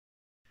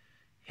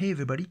Hey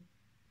everybody,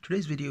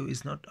 today's video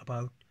is not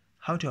about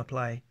how to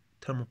apply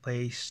thermal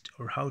paste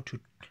or how to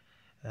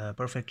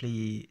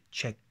perfectly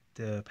check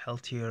the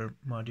Peltier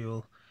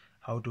module,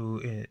 how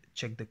to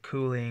check the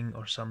cooling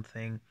or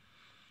something.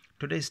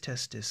 Today's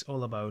test is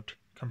all about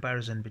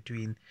comparison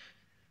between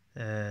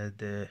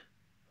the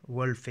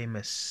world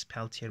famous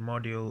Peltier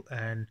module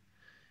and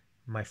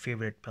my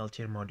favorite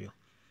Peltier module.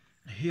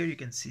 Here you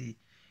can see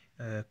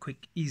a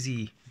quick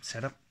easy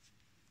setup.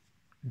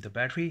 The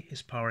battery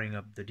is powering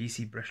up the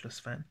DC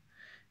brushless fan.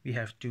 We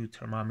have two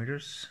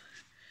thermometers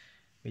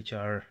which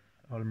are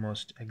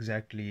almost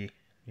exactly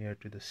near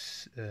to the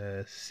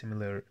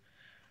similar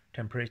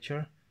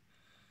temperature.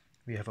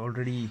 We have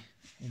already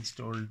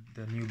installed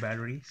the new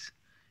batteries,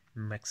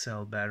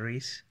 Maxell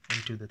batteries,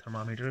 into the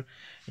thermometer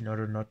in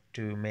order not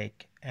to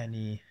make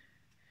any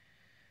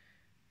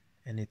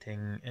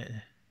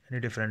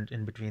different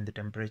in between the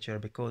temperature,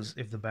 because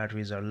if the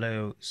batteries are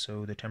low,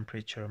 so the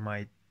temperature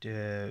might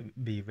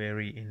be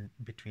vary in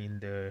between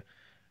the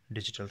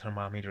digital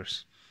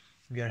thermometers.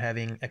 We are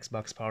having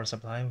Xbox power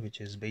supply,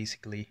 which is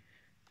basically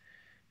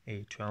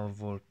a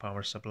 12-volt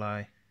power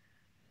supply,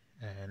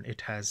 and it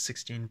has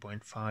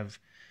 16.5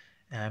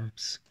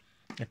 amps.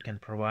 It can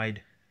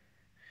provide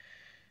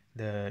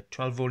the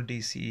 12-volt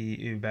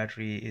DC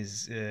battery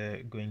is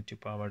going to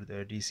power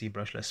the DC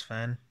brushless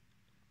fan.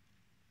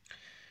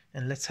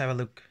 And let's have a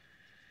look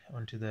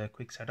onto the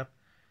quick setup.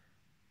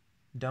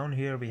 Down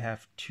here we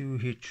have two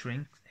heat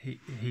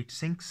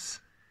sinks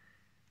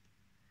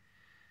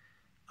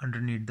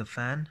underneath the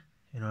fan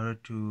in order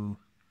to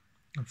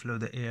flow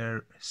the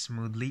air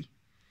smoothly,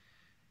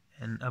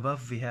 and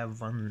above we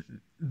have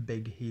one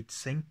big heat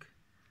sink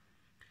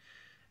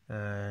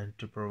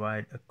to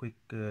provide a quick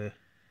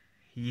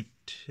heat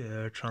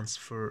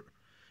transfer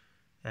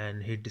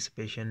and heat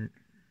dissipation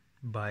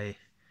by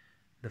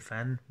the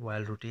fan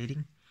while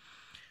rotating.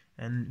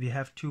 And we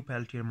have two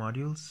Peltier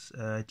modules,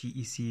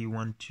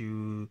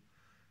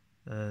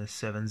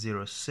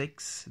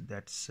 TEC12706,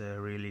 that's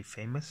really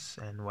famous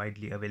and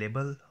widely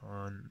available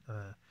on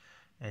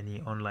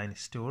any online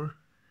store,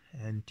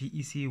 and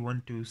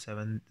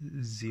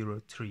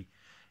TEC12703,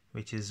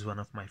 which is one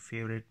of my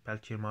favorite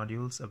Peltier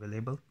modules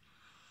available.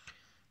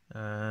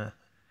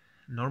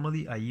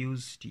 Normally I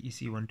use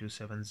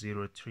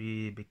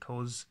TEC12703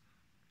 because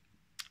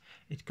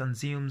it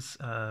consumes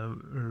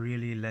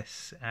really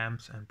less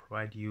amps and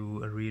provide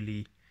you a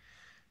really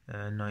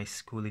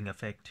nice cooling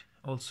effect.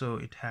 Also,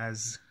 it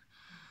has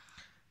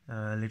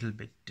a little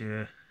bit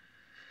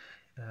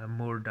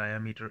more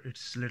diameter.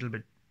 It's a little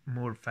bit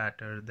more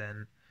fatter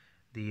than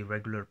the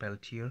regular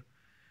Peltier.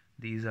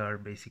 These are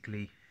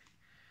basically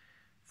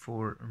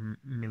 4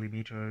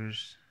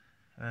 millimeters,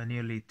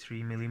 nearly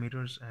 3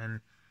 millimeters,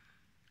 and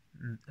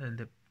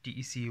the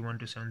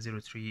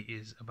TEC12703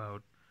 is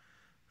about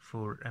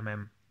 4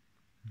 mm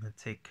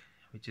thick,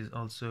 which is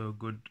also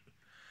good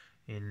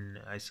in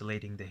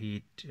isolating the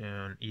heat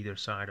on either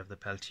side of the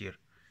Peltier.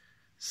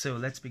 So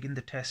let's begin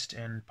the test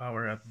and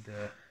power up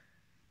the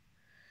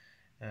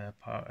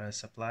power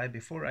supply.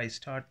 Before I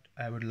start,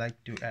 I would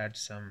like to add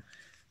some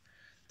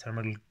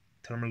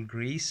thermal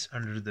grease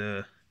under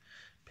the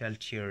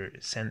Peltier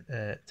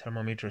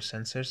thermometer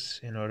sensors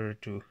in order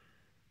to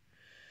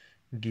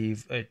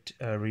give it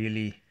a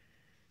really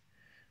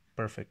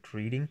perfect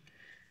reading.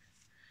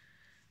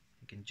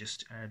 You can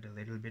just add a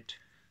little bit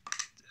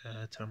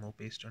thermal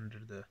paste under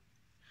the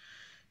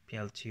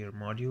Peltier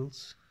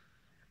modules,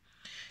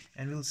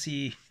 and we'll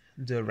see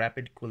the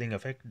rapid cooling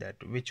effect,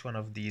 that which one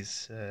of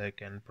these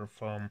can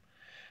perform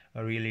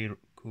a really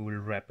cool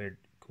rapid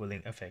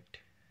cooling effect.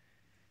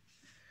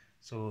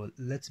 So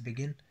let's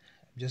begin.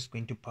 I'm just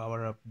going to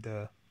power up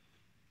the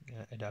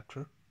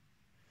adapter,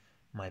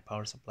 my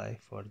power supply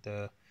for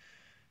the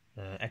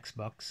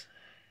Xbox.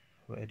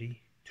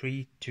 Ready?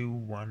 3, 2,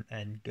 1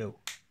 and go.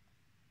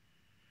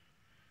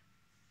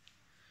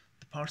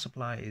 The power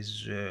supply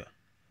is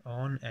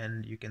on,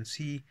 and you can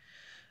see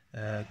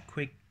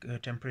quick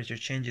temperature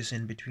changes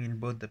in between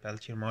both the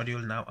Peltier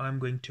module. Now I'm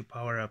going to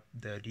power up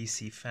the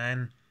DC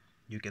fan.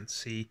 You can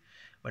see,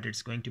 but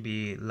it's going to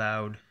be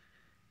loud,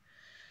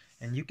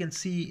 and you can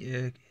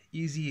see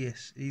easy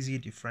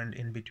difference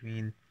in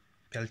between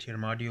Peltier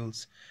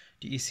modules.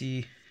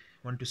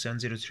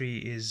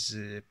 TEC12703 is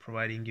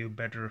providing you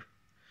better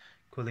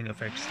cooling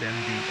effects than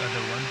the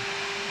other one.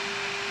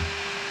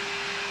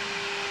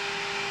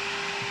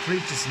 It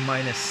reaches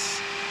 -5,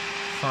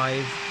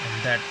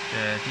 and that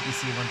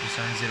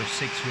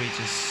TEC12706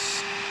 reaches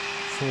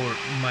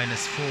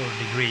 -4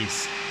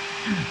 degrees,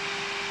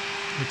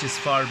 which is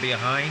far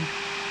behind.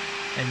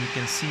 And you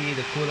can see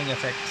the cooling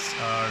effects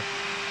are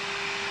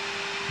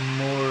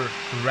more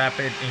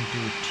rapid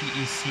into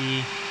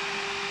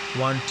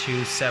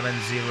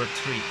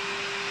TEC12703.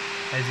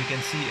 As you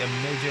can see, a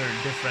major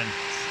difference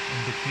in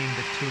between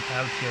the two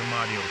Peltier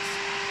modules.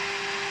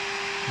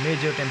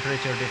 Major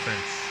temperature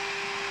difference.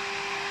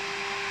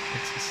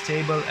 It's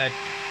stable at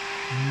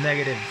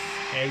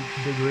 -8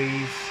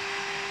 degrees,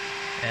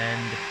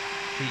 and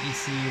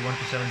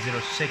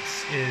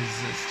TEC12706 is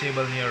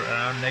stable near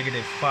around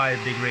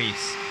 -5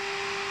 degrees.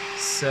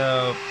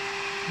 So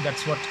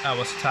that's what I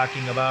was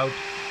talking about.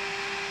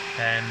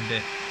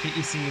 And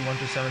TEC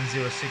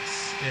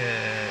 12706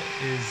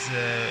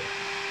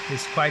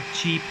 is quite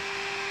cheap.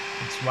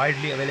 It's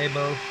widely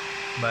available,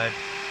 but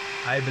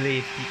I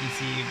believe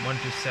TEC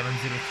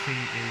 12703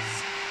 is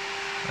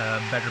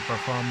a better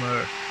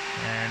performer,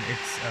 and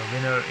it's a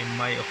winner in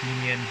my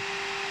opinion.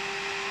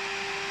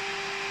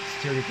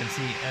 Still you can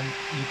see, and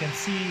you can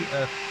see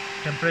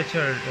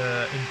temperature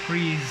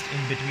increased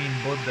in between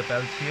both the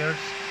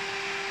Peltiers.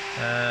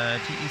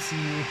 TEC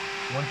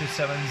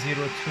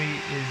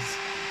 12703 is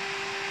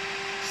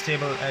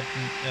stable at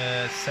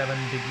 7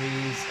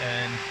 degrees,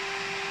 and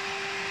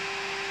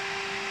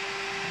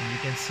you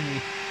can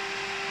see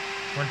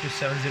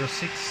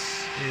 12706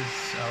 is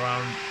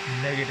around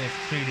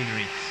 -3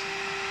 degrees.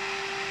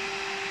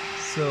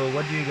 So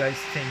what do you guys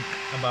think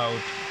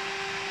about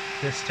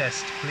this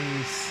test?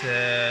 Please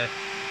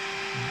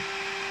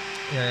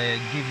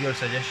give your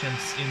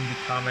suggestions in the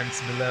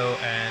comments below,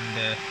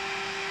 and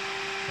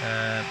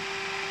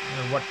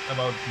what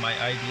about my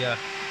idea?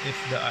 If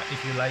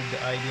you like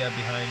the idea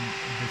behind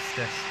this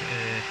test,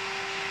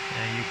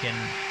 you can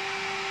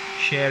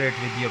share it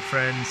with your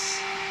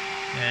friends.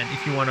 And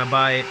if you want to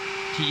buy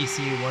TEC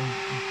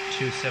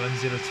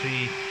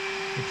 12703,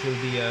 it will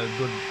be a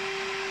good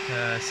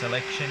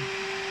selection,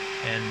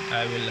 and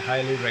I will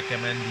highly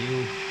recommend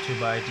you to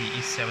buy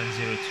TEC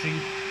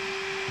 703,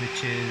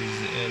 which is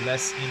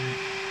less in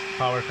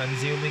power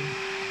consuming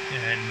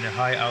and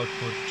high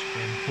output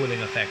and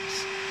cooling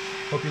effects.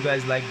 Hope you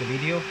guys like the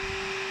video.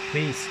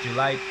 Please do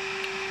like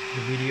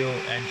the video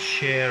and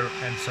share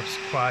and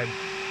subscribe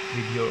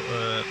with your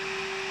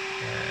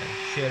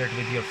share it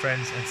with your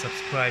friends, and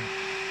subscribe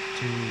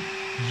to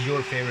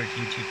your favorite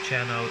YouTube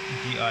channel,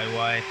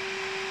 DIY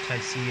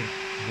TAYSEER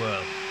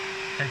World.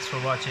 Thanks for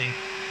watching.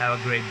 Have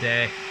a great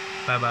day.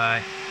 Bye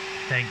bye.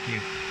 Thank you.